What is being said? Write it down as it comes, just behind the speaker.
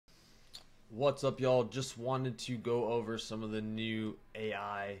What's up, y'all? Just wanted to go over some of the new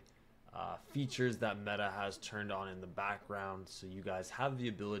AI features that Meta has turned on in the background so you guys have the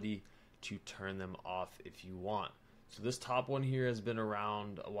ability to turn them off if you want. So this top one here has been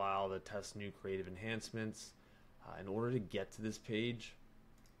around a while, the test new creative enhancements. In order to get to this page,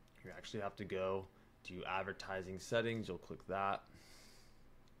 you actually have to go to advertising settings. You'll click that,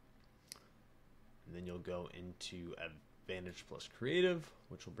 and then you'll go into Advantage plus Creative,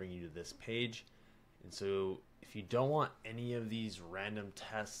 which will bring you to this page. And so if you don't want any of these random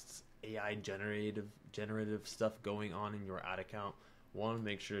tests, AI generative stuff going on in your ad account, one,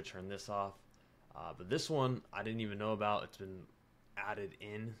 make sure to turn this off. But this one I didn't even know about. It's been added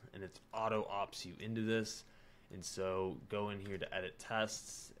in, and it's auto opts you into this. And so go in here to edit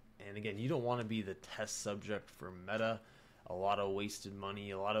tests, and again, you don't want to be the test subject for Meta. A lot of wasted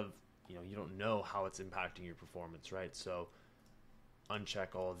money, a lot of, you don't know how it's impacting your performance, right? So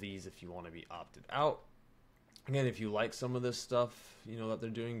uncheck all of these if you want to be opted out. Again, if you like some of this stuff, that they're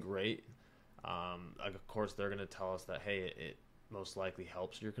doing, great. Of course, they're going to tell us that, hey, it most likely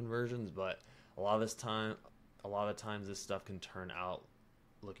helps your conversions, but a lot of times this stuff can turn out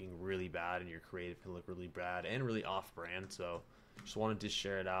looking really bad, and your creative can look really bad and really off-brand. So just wanted to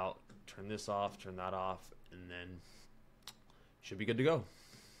share it out. Turn this off, turn that off, and then you should be good to go.